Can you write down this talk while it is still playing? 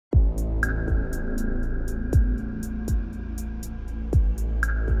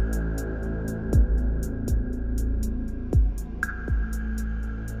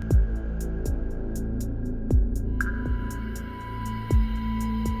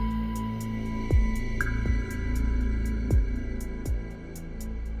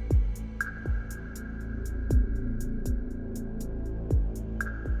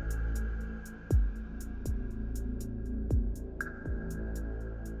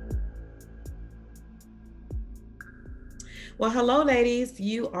Well, hello, ladies.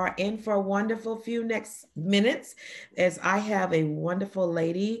 You are in for a wonderful few next minutes as I have a wonderful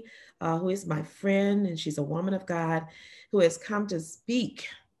lady who is my friend, and she's a woman of God who has come to speak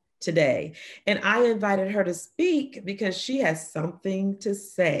today. And I invited her to speak because she has something to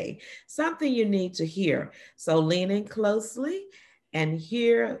say, something you need to hear. So lean in closely and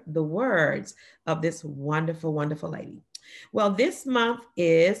hear the words of this wonderful, wonderful lady. Well, this month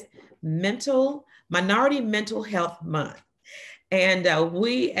is Minority Mental Health Month. And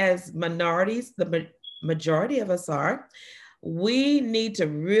we, as minorities, majority of us are, we need to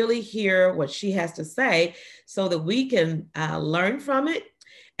really hear what she has to say so that we can learn from it.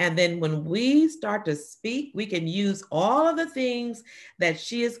 And then when we start to speak, we can use all of the things that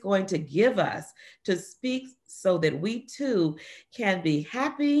she is going to give us to speak so that we too can be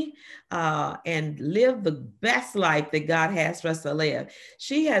happy and live the best life that God has for us to live.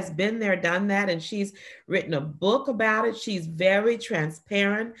 She has been there, done that, and she's written a book about it. She's very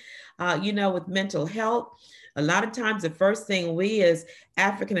transparent, with mental health. A lot of times, the first thing we as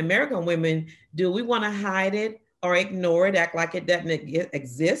African American women do, we want to hide it or ignore it, act like it doesn't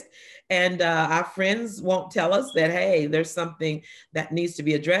exist. And our friends won't tell us that, hey, there's something that needs to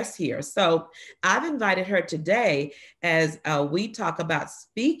be addressed here. So I've invited her today as we talk about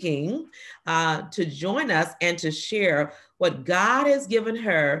speaking to join us and to share what God has given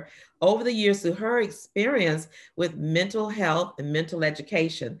her over the years through her experience with mental health and mental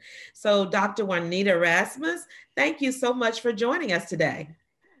education. So Dr. Juanita Rasmus, thank you so much for joining us today.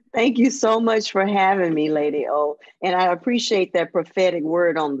 Thank you so much for having me, Lady O. And I appreciate that prophetic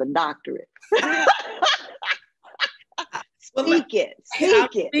word on the doctorate. Well, Speak it, I'm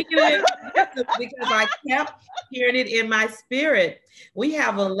speak it. speaking it because I kept hearing it in my spirit. We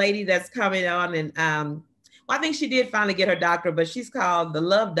have a lady that's coming on, and well, I think she did finally get her doctorate, but she's called the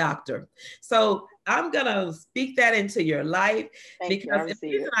Love Doctor. So I'm gonna speak that into your life Thank you. I because the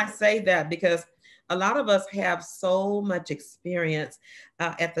receive reason it. I say that because a lot of us have so much experience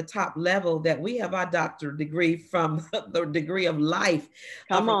at the top level that we have our doctorate degree from the degree of life,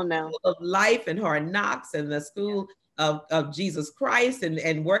 Come from on the now. school of life and hard knocks and the Yeah. school of Jesus Christ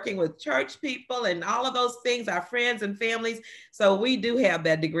and working with church people and all of those things, our friends and families. So we do have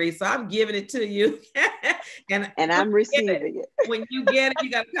that degree. So I'm giving it to you. And And when I'm you get it, receiving it. when you get it, you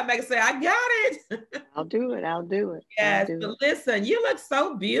got to come back and say, I got it. I'll do it. I'll do it. I'll Yes, do but it. listen, you look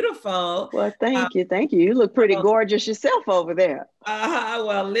so beautiful. Well, Uh, thank you. Thank you. You look pretty so gorgeous yourself over there.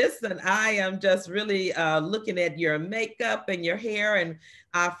 well, listen, I am just really looking at your makeup and your hair. And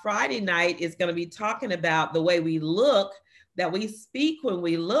our Friday night is going to be talking about the way we look, that we speak when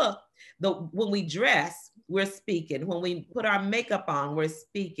we look, when we dress, we're speaking. When we put our makeup on, we're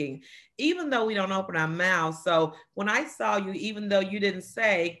speaking, even though we don't open our mouths. So when I saw you, even though you didn't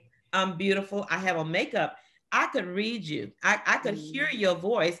say, I'm beautiful, I have a makeup, I could read you. I could hear Mm, your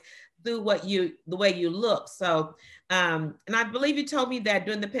voice through the way you look. So and I believe you told me that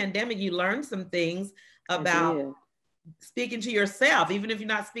during the pandemic, you learned some things I about did. speaking to yourself, even if you're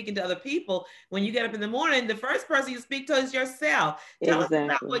not speaking to other people. When you get up in the morning, the first person you speak to is yourself. Tell us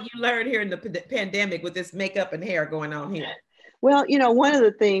about Exactly. what you learned here in the pandemic with this makeup and hair going on here. Well, one of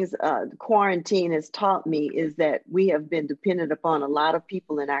the things quarantine has taught me is that we have been dependent upon a lot of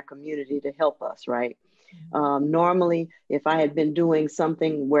people in our community to help us, right? Normally, if I had been doing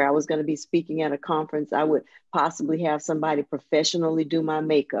something where I was going to be speaking at a conference, I would possibly have somebody professionally do my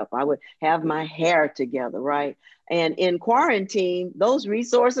makeup. I would have my hair together, right? And in quarantine, those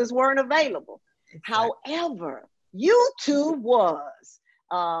resources weren't available. Exactly. However, YouTube was.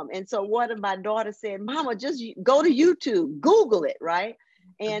 And so what my daughter said, Mama, just go to YouTube, Google it, right?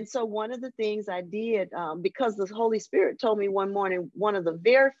 And so one of the things I did, because the Holy Spirit told me one morning, one of the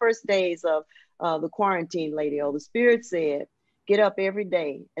very first days of the quarantine, Lady O, the Spirit said, get up every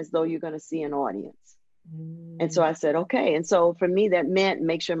day as though you're going to see an audience. And so Mm, I said, okay. And so for me, that meant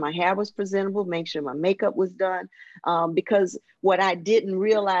make sure my hair was presentable, make sure my makeup was done. Because what I didn't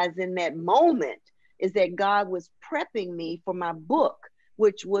realize in that moment is that God was prepping me for my book,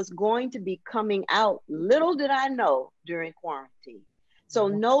 which was going to be coming out, little did I know, during quarantine. So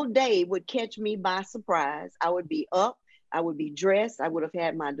no day would catch me by surprise. I would be up, I would be dressed, I would have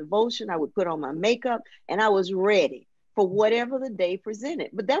had my devotion, I would put on my makeup, and I was ready for whatever the day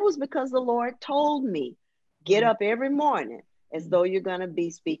presented. But that was because the Lord told me, get mm, up every morning as mm. though you're going to be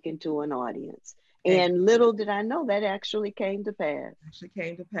speaking to an audience. It And little did I know that actually came to pass. actually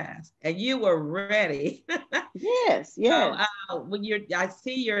came to pass, and you were ready. Yes, So yes. I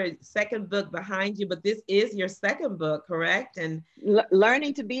see your second book behind you, but this is your second book, correct? And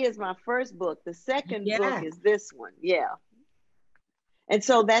Learning to Be is my first book. The second book yes, is this one. Yeah. And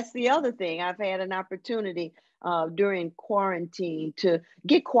so that's the other thing. I've had an opportunity during quarantine to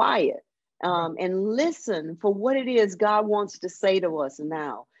get quiet Right. and listen for what it is God wants to say to us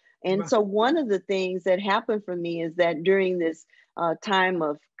now. And Right. so one of the things that happened for me is that during this time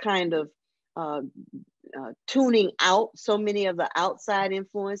of kind of uh, tuning out so many of the outside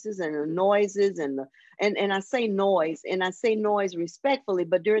influences and the noises and the and I say noise respectfully,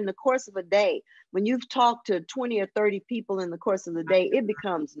 but during the course of a day, when you've talked to 20 or 30 people in the course of the day, it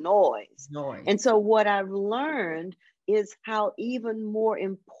becomes noise. Noise. And so what I've learned is how even more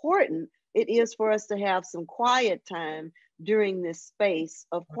important it is for us to have some quiet time during this space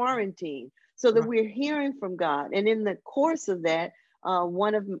of quarantine so that Right. we're hearing from God. And in the course of that,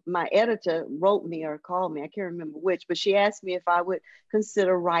 one of my editor wrote me or called me, I can't remember which, but she asked me if I would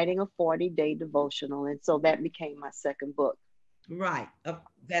consider writing a 40-day devotional. And so that became my second book. Right.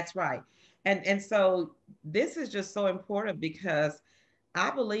 That's right. And so this is just so important because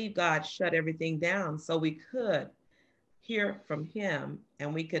I believe God shut everything down so we could hear from him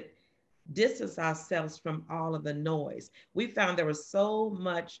and we could distance ourselves from all of the noise. We found there was so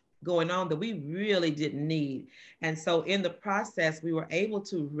much going on that we really didn't need. And so in the process, we were able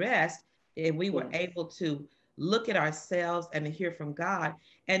to rest and we were Yes, able to look at ourselves and to hear from God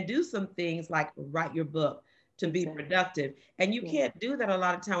and do some things like write your book to be exactly. productive. And you Yes. can't do that a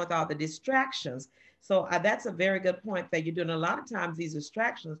lot of time with all the distractions. So that's a very good point that you're doing. A lot of times these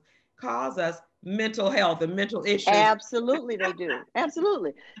distractions cause us mental health and mental issues. Absolutely they do.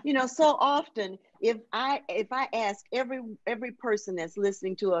 Absolutely. You know, so often if I ask every person that's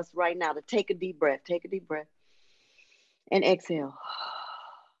listening to us right now to take a deep breath and exhale.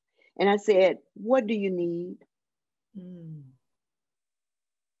 And I said, "What do you need?" Mm,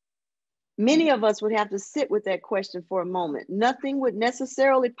 Many of us would have to sit with that question for a moment. Nothing would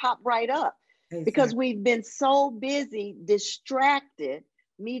necessarily pop right up because exactly. we've been so busy, distracted,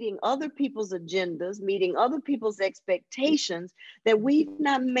 meeting other people's agendas, meeting other people's expectations, that we've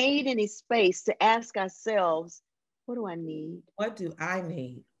not made any space to ask ourselves, what do I need? What do I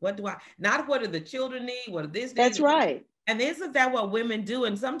need? What do I not what do the children need? What do this That's need? right. And isn't that what women do?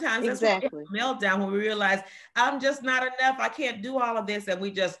 And sometimes that's why we have Exactly. a meltdown when we realize I'm just not enough. I can't do all of this. And we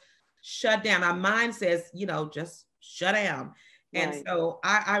just shut down. Our mind says, just shut down. And Right. so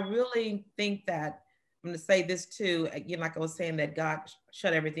I really think that I'm going to say this too, again, like I was saying, that God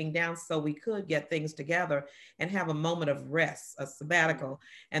shut everything down so we could get things together and have a moment of rest, a Yes. sabbatical.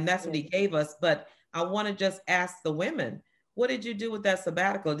 And that's what he Yes. gave us. But I want to just ask the women, what did you do with that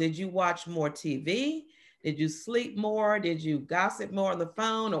sabbatical? Did you watch more TV? Did you sleep more? Did you gossip more on the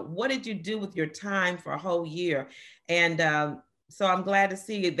phone? Or what did you do with your time for a whole year? And so I'm glad to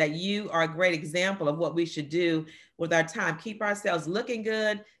see that you are a great example of what we should do with our time. Keep ourselves looking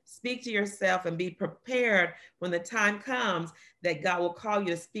good, speak to yourself, and be prepared when the time comes that God will call you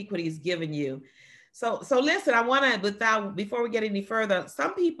to speak what He's given you. So listen, I want to, before we get any further,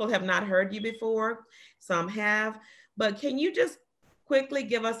 some people have not heard you before, some have, but can you just quickly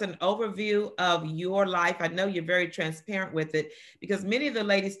give us an overview of your life? I know you're very transparent with it because many of the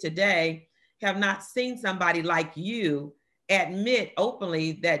ladies today have not seen somebody like you admit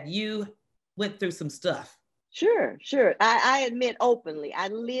openly that you went through some stuff. Sure, sure. I admit openly, I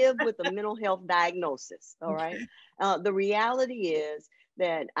live with a mental health diagnosis. All right. Okay. The reality is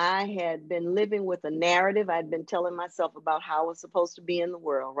that I had been living with a narrative. I'd been telling myself about how I was supposed to be in the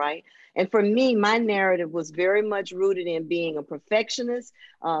world. Right. And for me, my narrative was very much rooted in being a perfectionist,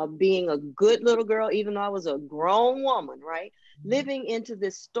 being a good little girl, even though I was a grown woman. Right. Living into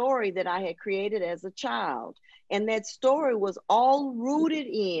this story that I had created as a child. And that story was all rooted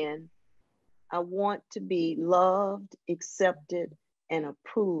in I want to be loved, accepted, and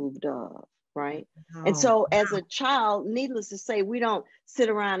approved of, right? And Oh, so as a child, needless to say, we don't sit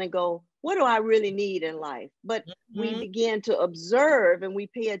around and go, what do I really need in life? But we mhm. begin to observe and we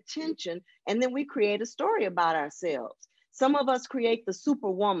pay attention, and then we create a story about ourselves. Some of us create the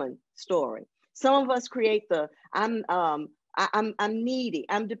superwoman story. Some of us create the I'm needy,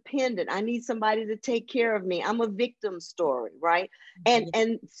 I'm dependent, I need somebody to take care of me. I'm a victim story, right?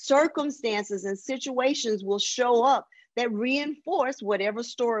 And circumstances and situations will show up that reinforce whatever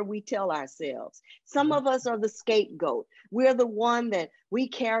story we tell ourselves. Some of us are the scapegoat. We're the one that we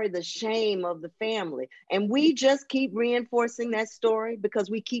carry the shame of the family, and we just keep reinforcing that story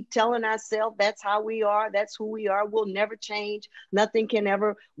because we keep telling ourselves that's how we are, that's who we are, we'll never change, nothing can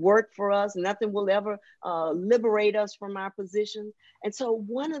ever work for us, nothing will ever liberate us from our positions. And so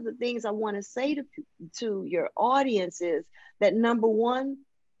one of the things I want to say to your audience is that number one,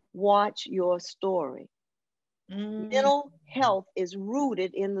 watch your story. Mm. Mental health is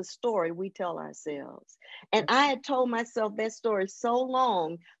rooted in the story we tell ourselves. And I had told myself that story so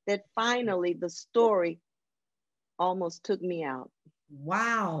long that finally the story almost took me out.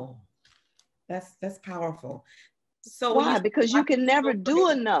 Wow. That's powerful. So when you Why? say Because you watch can the never story, do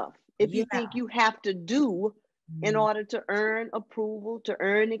enough if you yeah. think you have to do in Mm, order to earn approval, to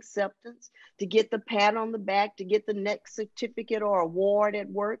earn acceptance, to get the pat on the back, to get the next certificate or award at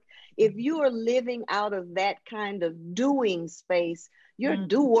work. If you are living out of that kind of doing space, your mm.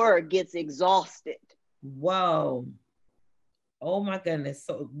 doer gets exhausted. Whoa. Oh my goodness.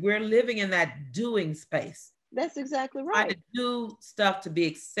 So we're living in that doing space, That's exactly trying to right. do stuff to be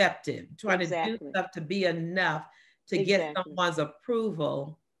accepted, trying to do Exactly. stuff to be enough to get Exactly. someone's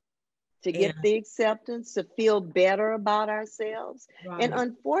approval. To And get the acceptance, to feel better about ourselves. And right.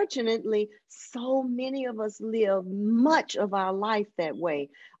 unfortunately, so many of us live much of our life that way, Mhm.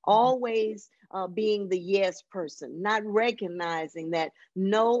 always being the yes person, not recognizing that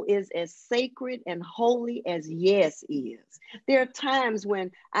no is as sacred and holy as yes is. There are times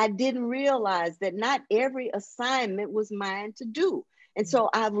when I didn't realize that not every assignment was mine to do. And so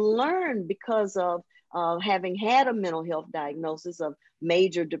I've learned because of having had a mental health diagnosis of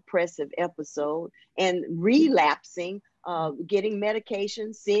major depressive episode and relapsing, getting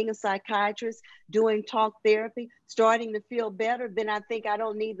medication, seeing a psychiatrist, doing talk therapy, starting to feel better. Then I think I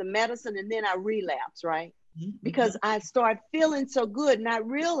don't need the medicine, and then I relapse, right? Mhm. Because I start feeling so good, not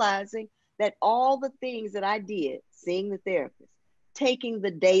realizing that all the things that I did, seeing the therapist, taking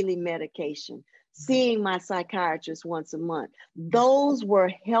the daily medication, seeing my psychiatrist once a month, those were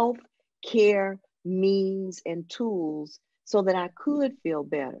health care means and tools so that I could feel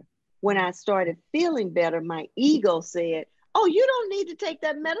better. When I started feeling better, my ego said, "Oh, you don't need to take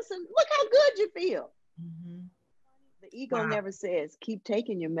that medicine. Look how good you feel." Mhm. The ego Wow. never says, "Keep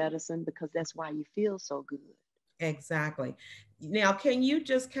taking your medicine because that's why you feel so good." Exactly. Now, can you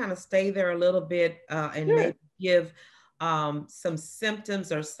just kind of stay there a little bit and maybe Sure. give some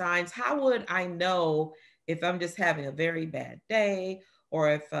symptoms or signs? How would I know if I'm just having a very bad day or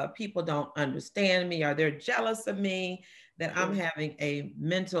if people don't understand me or they're jealous of me, that I'm Sure. having a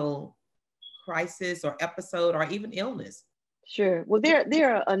mental crisis or episode or even illness? Sure. Well,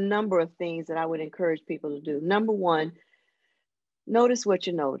 there are a number of things that I would encourage people to do. Number one, notice what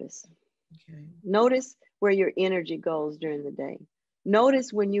you notice. Okay. Notice where your energy goes during the day.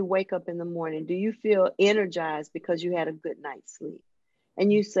 Notice when you wake up in the morning, do you feel energized because you had a good night's sleep?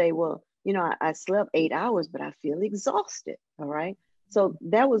 And you say, well, I slept 8 hours, but I feel exhausted. All right. So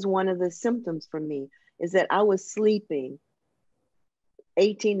that was one of the symptoms for me, is that I was sleeping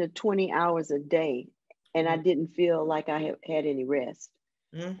 18 to 20 hours a day and I didn't feel like I had any rest.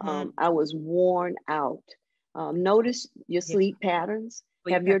 Mm-hmm. I was worn out. Notice your Yeah. sleep patterns.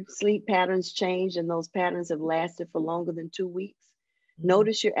 Sleep Have pattern. your sleep patterns changed and those patterns have lasted for longer than 2 weeks? Mhm.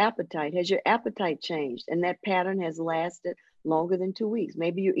 Notice your appetite. Has your appetite changed and that pattern has lasted longer than 2 weeks?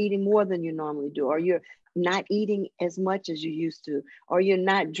 Maybe you're eating more than you normally do, or you're not eating as much as you used to, or you're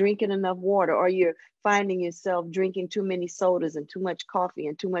not drinking enough water, or you're finding yourself drinking too many sodas and too much coffee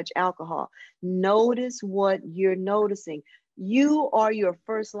and too much alcohol. Notice what you're noticing. You are your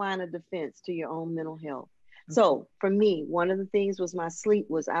first line of defense to your own mental health. Okay. So for me, one of the things was my sleep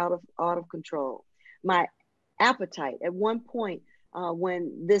was out of control. My appetite at one point,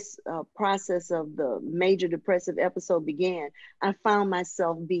 when this process of the major depressive episode began, I found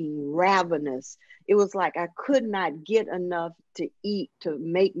myself being ravenous. It was like I could not get enough to eat to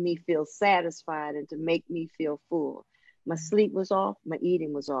make me feel satisfied and to make me feel full. My sleep was off, my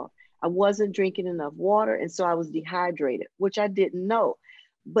eating was off. I wasn't drinking enough water, and so I was dehydrated, which I didn't know.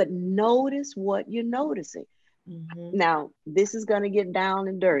 But notice what you're noticing. Mm-hmm. Now, this is going to get down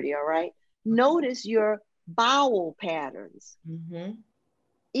and dirty, all right? Notice your bowel patterns. Mm-hmm.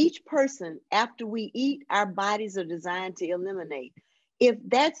 Each person, after we eat, our bodies are designed to eliminate. If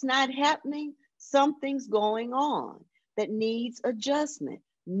that's not happening, something's going on that needs adjustment.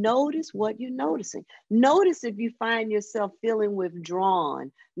 Notice what you're noticing. Notice if you find yourself feeling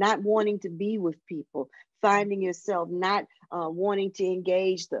withdrawn, not wanting to be with people, finding yourself not wanting to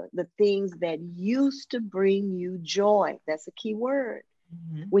engage the things that used to bring you joy. That's a key word.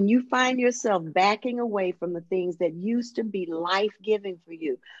 Mm-hmm. When you find yourself backing away from the things that used to be life giving for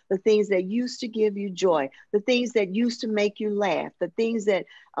you, the things that used to give you joy, the things that used to make you laugh, the things that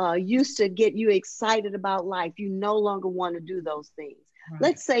used to get you excited about life, you no longer want to do those things. Right.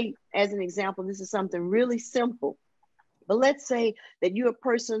 Let's say, as an example, this is something really simple, but let's say that you're a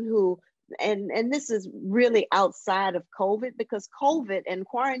person who, and this is really outside of COVID, because COVID and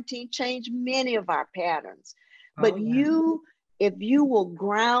quarantine changed many of our patterns. Oh But yeah. if you will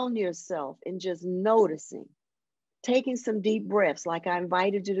ground yourself in just noticing, taking some deep breaths, like I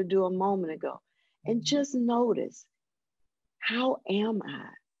invited you to do a moment ago, and Mhm. just notice, how am I?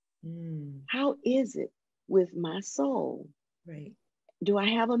 Mm. How is it with my soul? Right. Do I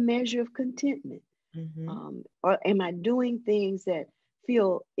have a measure of contentment? Mm-hmm. Or am I doing things that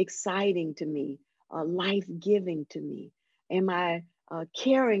feel exciting to me, life giving to me? Am I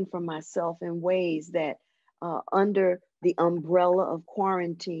caring for myself in ways that, under the umbrella of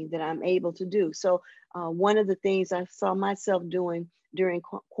quarantine, that I'm able to do? So, one of the things I saw myself doing during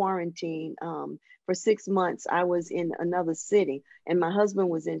quarantine, for 6 months, I was in another city and my husband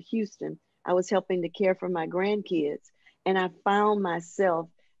was in Houston. I was helping to care for my grandkids, and I found myself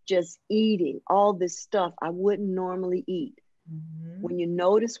just eating all this stuff I wouldn't normally eat. Mm-hmm. When you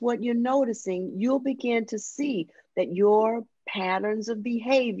notice what you're noticing, you'll begin to see that your patterns of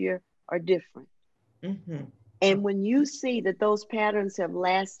behavior are different. Mm-hmm. And when you see that those patterns have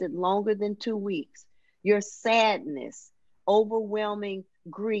lasted longer than 2 weeks, your sadness, overwhelming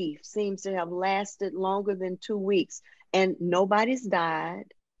grief seems to have lasted longer than 2 weeks, and nobody's died.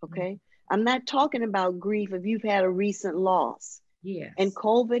 Mm-hmm. Okay. I'm not talking about grief if you've had a recent loss. And Yes.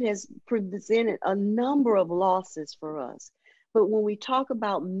 COVID has presented a number of losses for us. But when we talk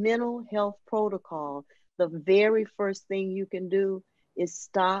about mental health protocol, the very first thing you can do is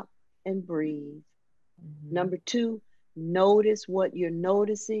stop and breathe. Mm-hmm. Number two, notice what you're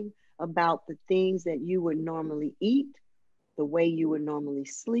noticing about the things that you would normally eat, the way you would normally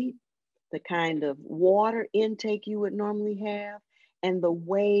sleep, the kind of water intake you would normally have, and the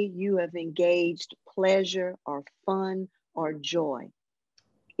way you have engaged pleasure or fun or joy.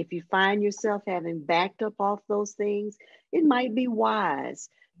 If you find yourself having backed up off those things, it might be wise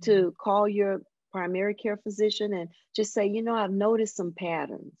to call your primary care physician and just say, I've noticed some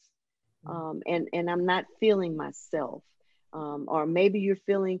patterns, and I'm not feeling myself. Or maybe you're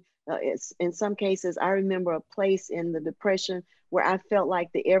feeling, in some cases, I remember a place in the Depression where I felt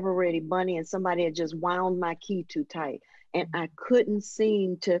like the ever ready bunny and somebody had just wound my key too tight. And I couldn't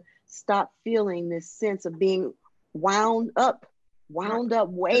seem to stop feeling this sense of being wound up Right. wound up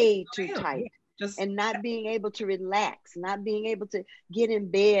Just way too go down. Yeah. tight, Just and not being able to relax, not being able to get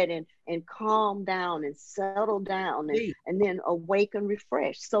in bed and calm down and settle down sleep. and then awake and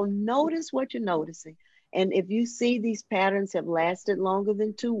refresh. So notice what you're noticing. And if you see these patterns have lasted longer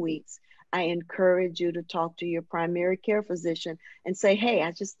than 2 weeks, I encourage you to talk to your primary care physician and say, hey,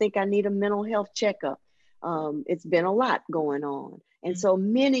 I just think I need a mental health checkup. It's been a lot going on. And Mhm. so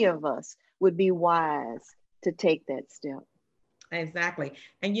many of us would be wise to take that step. Exactly.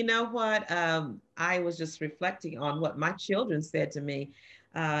 And you know what? I was just reflecting on what my children said to me.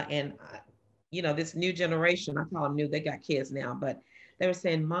 And, this new generation, I call them new, they got kids now, but they were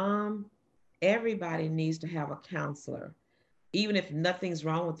saying, Mom, everybody needs to have a counselor. Even if nothing's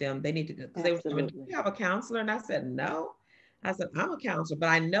wrong with them, they need to go. Because they were saying, do Absolutely. you have a counselor? And I said, no. I said, I'm a counselor. But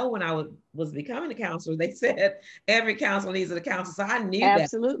I know when I was becoming a counselor, they said every counselor needs a counselor. So I knew that,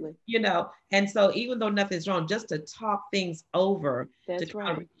 Absolutely. and so even though nothing's wrong, just to talk things over, to That's kind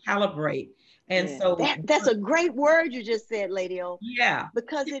of right. recalibrate. And Yeah. so, That's a great word you just said, Lady O, yeah,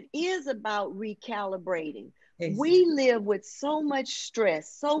 because it is about recalibrating. exactly. We live with so much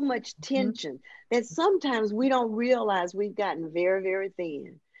stress, so much tension that sometimes we don't realize we've gotten very, very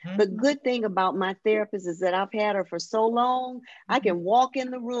thin. The Mhm, good thing about my therapist is that I've had her for so long, I mhm. can walk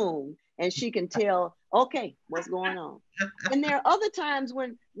in the room and she can tell, okay, what's going on. And there are other times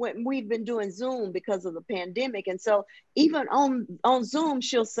when we've been doing Zoom because of the pandemic. And so even on Zoom,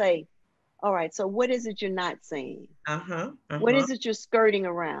 she'll say, all right, so what is it you're not saying? Uh-huh, What uh-huh. is it you're skirting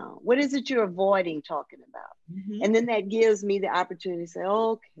around? What is it you're avoiding talking about? Mhm. And then that gives me the opportunity to say,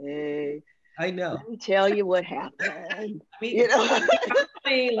 okay, I let know. me tell you what happened. Let me, You know, let me come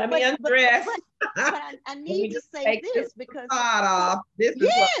clean. Let me but but undress. but Let but I need me to just say take this this because facade so off. This is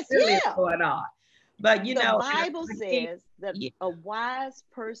what yes, really is yeah. going on. But The Bible I think, says that yeah, a wise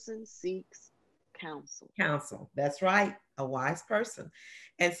person seeks counsel. counsel. That's right. A wise person.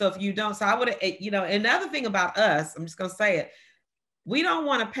 And so if you don't, so I would, another thing about us, I'm just going to say it. We don't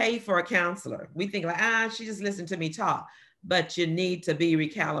want to pay for a counselor. We think like, she just listened to me talk, but you need to be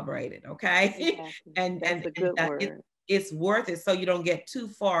recalibrated. Okay. Exactly. and, That's and, a and good uh, word. it's worth it. So you don't get too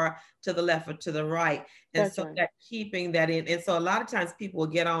far to the left or to the right. And That's so right. that keeping that in. And so a lot of times people will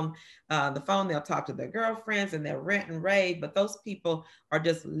get on the phone, they'll talk to their girlfriends and they'll rant and rave, but those people are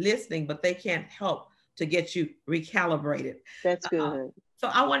just listening, but they can't help to get you recalibrated. That's Uh, good. so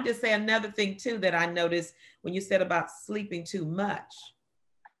I wanted to say another thing too that I noticed when you said about sleeping too much.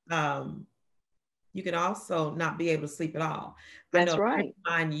 Um, you can also not be able to sleep at all. I know That's a friend right.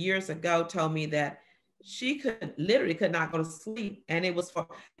 of mine years ago told me that she could literally could not go to sleep, and it was for.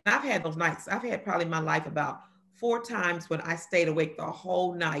 And I've had those nights. I've had probably in my life about 4 times when I stayed awake the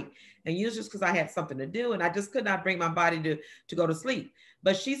whole night. And usually just because I had something to do and I just could not bring my body to go to sleep.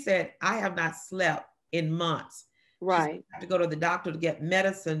 But she said, I have not slept in months. She said, Right. I have to go to the doctor to get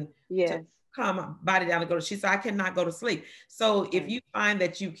medicine to Yes. calm my body down to go to. She said, I cannot go to sleep. So if Right. you find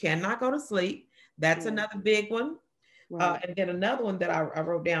that you cannot go to sleep, that's Right. another big one. Right. And then another one that I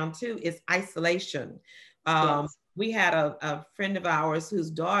wrote down too is isolation. Yes. We had a friend of ours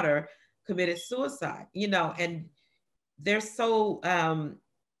whose daughter committed suicide, you know, and they're so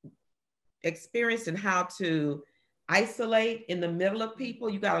experienced in how to isolate in the middle of people.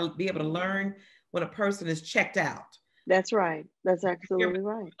 You got to be able to learn when a person is checked out. That's right. That's You're absolutely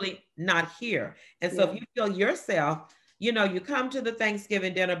right. really not here. And so Yeah. if you feel yourself, you know, you come to the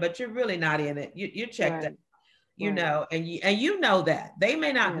Thanksgiving dinner, but you're really not in it. You're checked out, Right. you Right. know, and you know that. They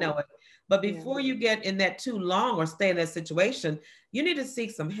may not Yeah. know it, but Yeah. before you get in that too long or stay in that situation, you need to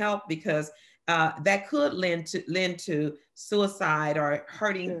seek some help because that could lend to suicide or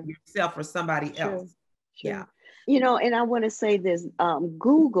hurting Sure. yourself or somebody Sure. else. Yeah. Sure. You know, and I want to say this,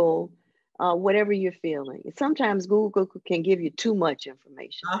 Google whatever you're feeling. Sometimes Google can give you too much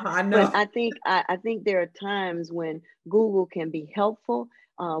information. I But know. I think there are times when Google can be helpful.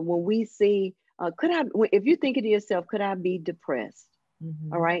 When we see, if you're thinking to yourself, could I be depressed? All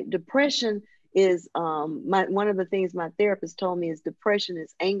Mm-hmm. right. Depression is one of the things my therapist told me is depression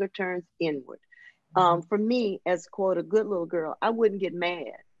is anger turns inward. For me, as quote a good little girl, I wouldn't get mad.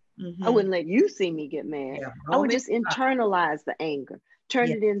 I Mm-hmm. wouldn't let you see me get mad. Yeah. I Roll would me just up. internalize the anger, turn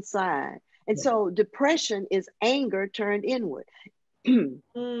Yeah. it inside. And Yeah. so depression is anger turned inward. Pardon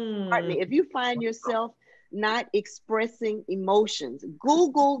Mm. me. If you find yourself not expressing emotions,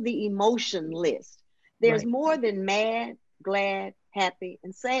 Google the emotion list. There's Right. more than mad, glad, happy,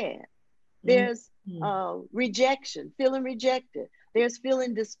 and sad. There's Mm-hmm. rejection, feeling rejected. There's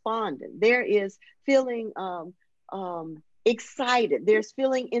feeling despondent. There is feeling excited. There's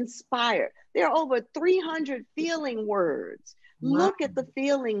feeling inspired. There are over 300 feeling words. Wow. Look at the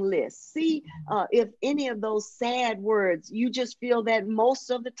feeling list. See if any of those sad words you just feel that most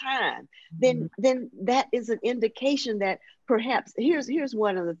of the time. Mm-hmm. Then that is an indication that perhaps here's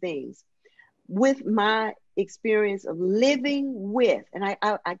one of the things with my experience of living with, and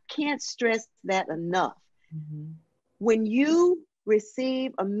I can't stress that enough. Mm-hmm. When you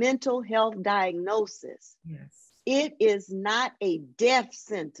receive a mental health diagnosis, Yes. it is not a death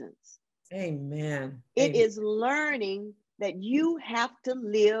sentence. Amen. It Amen. is learning that you have to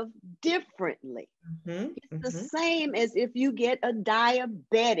live differently. Mm-hmm. It's the Mm-hmm. same as if you get a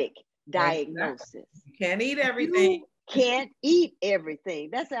diabetic Exactly. diagnosis. You can't eat everything. You can't eat everything.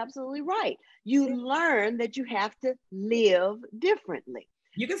 That's absolutely right. You learn that you have to live differently.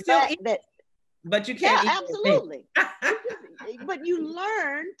 You can still That eat, that but you can't Yeah, eat everything. absolutely. But you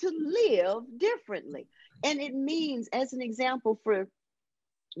learn to live differently. And it means, as an example for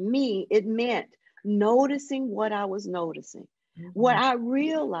me, it meant noticing what I was noticing. What Mm-hmm. I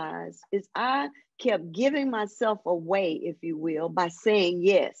realized is I kept giving myself away, if you will, by saying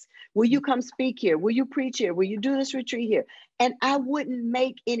yes. Will you come speak here? Will you preach here? Will you do this retreat here? And I wouldn't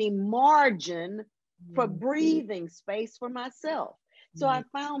make any margin for breathing space for myself. So Mm-hmm.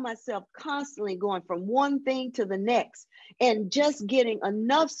 I found myself constantly going from one thing to the next and just getting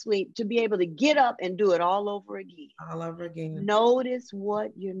enough sleep to be able to get up and do it all over again. All over again. Notice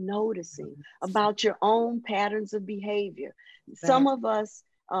what you're noticing about your own patterns of behavior. Some That. of us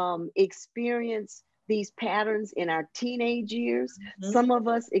experience these patterns in our teenage years. Mm-hmm. Some of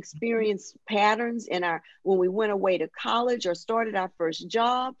us experience patterns in our when we went away to college or started our first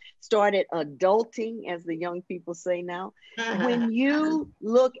job, started adulting, as the young people say now. When you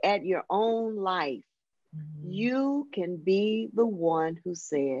look at your own life, Mm-hmm. you can be the one who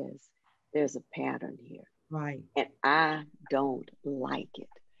says, there's a pattern here Right. and I don't like it.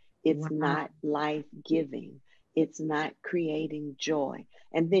 It's Wow. not life giving, it's not creating joy.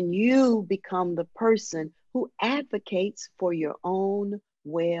 And then you become the person who advocates for your own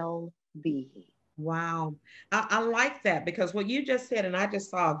well being. Wow. I like that because what you just said, and I just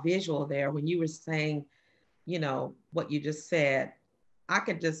saw a visual there when you were saying, you know, what you just said. I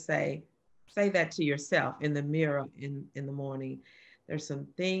could just say that to yourself in the mirror in the morning. There's some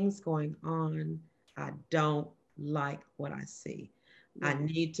things going on. I don't like what I see. I Yes,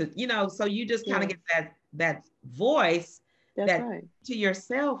 need to, you know, so you just kind of yes, get that voice that's that right. to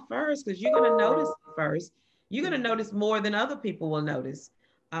yourself first, because you're gonna notice Yes, it first. You're gonna yes. notice more than other people will notice.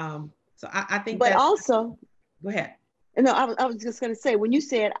 So I think But that also, go ahead. no, I was just going to say, when you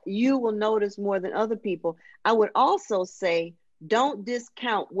said you will notice more than other people, I would also say, don't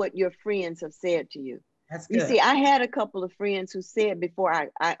discount what your friends have said to you. That's You good. see, I had a couple of friends who said before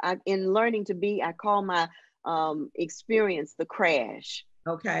in learning to be, I call my experience the crash.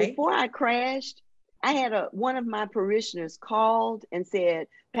 Okay. Before I crashed, I had one of my parishioners called and said,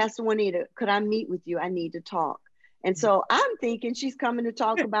 Pastor Juanita, could I meet with you? I need to talk. And so I'm thinking she's coming to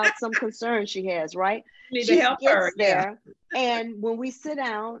talk about some concern she has, right? You need to She help her. gets Yeah. there. And when we sit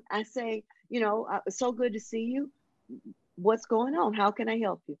down, I say, it's so good to see you. What's going on? How can I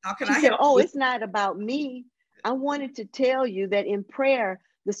help you? How can She I said, help oh, you? it's not about me. I wanted to tell you that in prayer,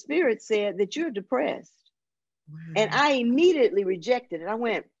 the Spirit said that you're depressed. Wow. And I immediately rejected it. I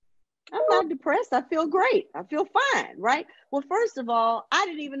went, I'm not depressed. I feel great. I feel fine, right? Well, first of all, I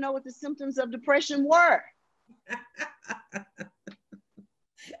didn't even know what the symptoms of depression were.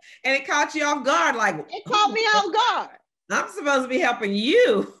 And it caught you off guard, like it caught me off guard. I'm supposed to be helping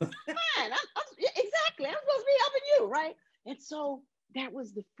you. Fine. Exactly. I'm supposed to be helping you, right? And so that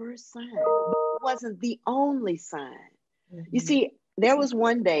was the first sign, but it wasn't the only sign. You see, there was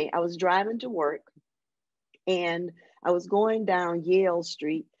one day I was driving to work and I was going down Yale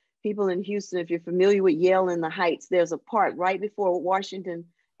Street. People in Houston, if you're familiar with Yale in the Heights, there's a part right before Washington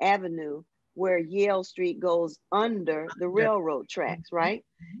Avenue where Yale Street goes under the railroad tracks, right?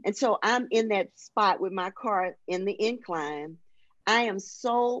 And so I'm in that spot with my car in the incline. I am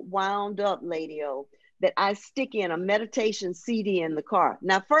so wound up, Lady-O, that I stick in a meditation CD in the car.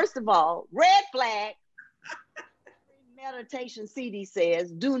 Now, first of all, red flag. Meditation CD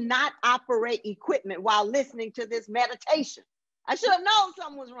says, do not operate equipment while listening to this meditation. I should have known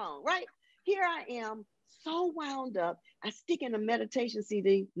something was wrong, right? Here I am, so wound up. I stick in a meditation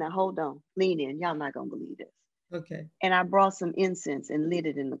CD. Now, hold on, lean in. Y'all not going to believe this. Okay. And I brought some incense and lit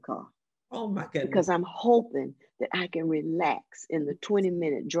it in the car. Oh, my goodness. Because I'm hoping that I can relax in the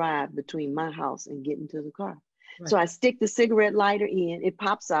 20-minute drive between my house and getting to the car. Right. So I stick the cigarette lighter in, it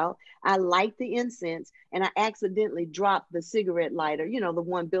pops out. I light the incense and I accidentally dropped the cigarette lighter, the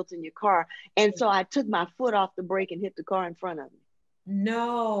one built in your car. And so I took my foot off the brake and hit the car in front of me.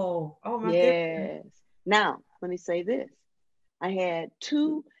 No. Oh my goodness. Now, let me say this. I had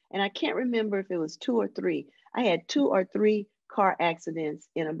two, and I can't remember if it was 2 or 3. I had 2 or 3 car accidents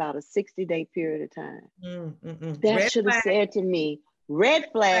in about a 60-day period of time. That should have said to me, red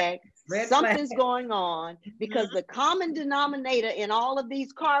flag, something's going on, because the common denominator in all of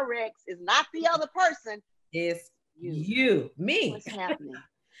these car wrecks is not the other person. It's you, me. What's happening?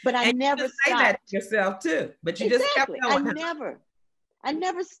 But I never stopped. Say that to yourself too, but you just kept going. I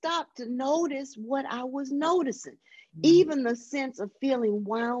never stopped to notice what I was noticing. Even the sense of feeling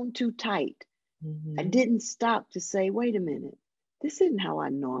wound too tight. I didn't stop to say, wait a minute, this isn't how I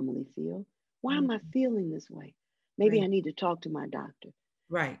normally feel. Why am I feeling this way? Maybe I need to talk to my doctor.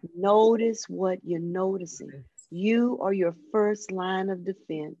 Right. Notice what you're noticing. You are your first line of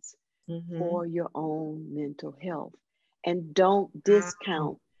defense for your own mental health. And don't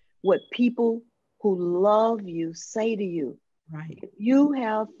discount what people who love you say to you. Right. If you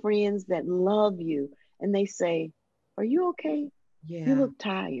have friends that love you and they say, are you okay? Yeah. You look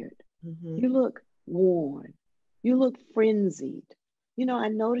tired. You look worn. You look frenzied. I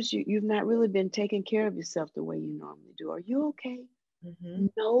noticed you've not really been taking care of yourself the way you normally do. Are you okay?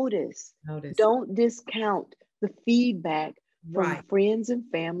 Notice. Don't discount the feedback from friends and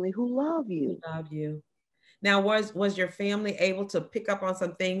family who love you. Now, was your family able to pick up on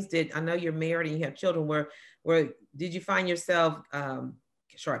some things? I know you're married and you have children. Where did you find yourself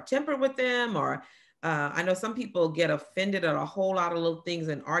short-tempered with them, or I know some people get offended at a whole lot of little things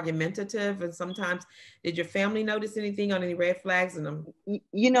and argumentative, and sometimes did your family notice anything on any red flags in them?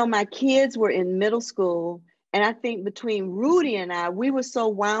 My kids were in middle school, and I think between Rudy and I, we were so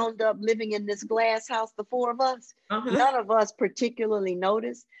wound up living in this glass house, the 4 of us. None of us particularly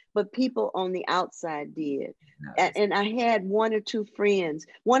noticed, but people on the outside did. And I had 1 or 2 friends.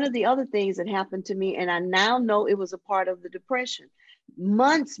 One of the other things that happened to me, and I now know it was a part of the depression,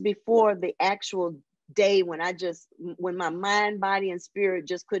 months before the actual day when my mind, body, and spirit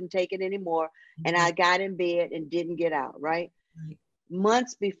just couldn't take it anymore, and I got in bed and didn't get out, right?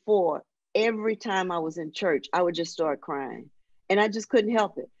 Months before, every time I was in church, I would just start crying, and I just couldn't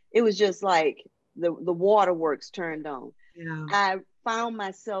help it. It was just like the waterworks turned on. Yeah. I found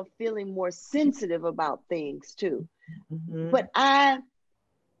myself feeling more sensitive about things too. But I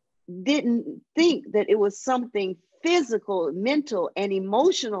didn't think that it was something physical, mental, and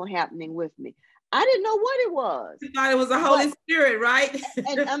emotional happening with me. I didn't know what it was. You thought it was the Holy Spirit, right?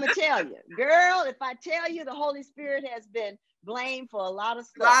 And I'm gonna tell you, girl, if I tell you, the Holy Spirit has been blamed for a lot of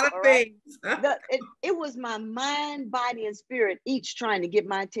stuff. A lot of things. It was my mind, body, and spirit each trying to get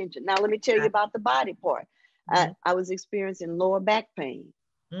my attention. Now, let me tell you about the body part. I was experiencing lower back pain.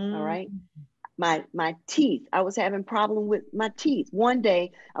 All right. my teeth. I was having problem with my teeth. One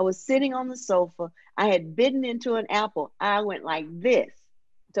day I was sitting on the sofa. I had bitten into an apple. I went like this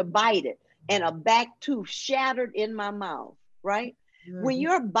to bite it, and a back tooth shattered in my mouth, right? When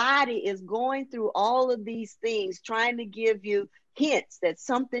your body is going through all of these things, trying to give you hints that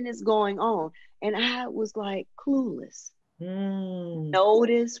something is going on, and I was like clueless.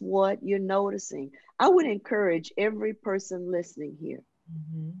 Notice what you're noticing. I would encourage every person listening here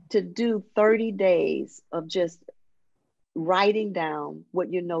to do 30 days of just writing down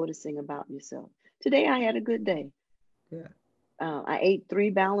what you're noticing about yourself. Today, I had a good day. Yeah. I ate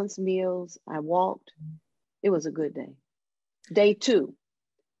 3 balanced meals. I walked. It was a good day. Day 2,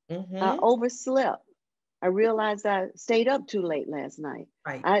 I overslept. I realized I stayed up too late last night.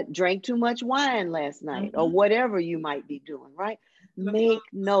 Right. I drank too much wine last night, or whatever you might be doing, right? Make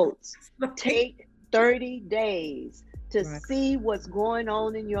notes. Take 30 days to see what's going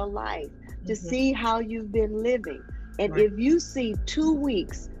on in your life, to see how you've been living. And if you see 2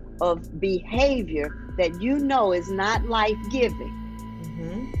 weeks of behavior that you know is not life-giving,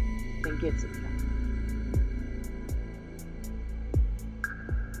 then get some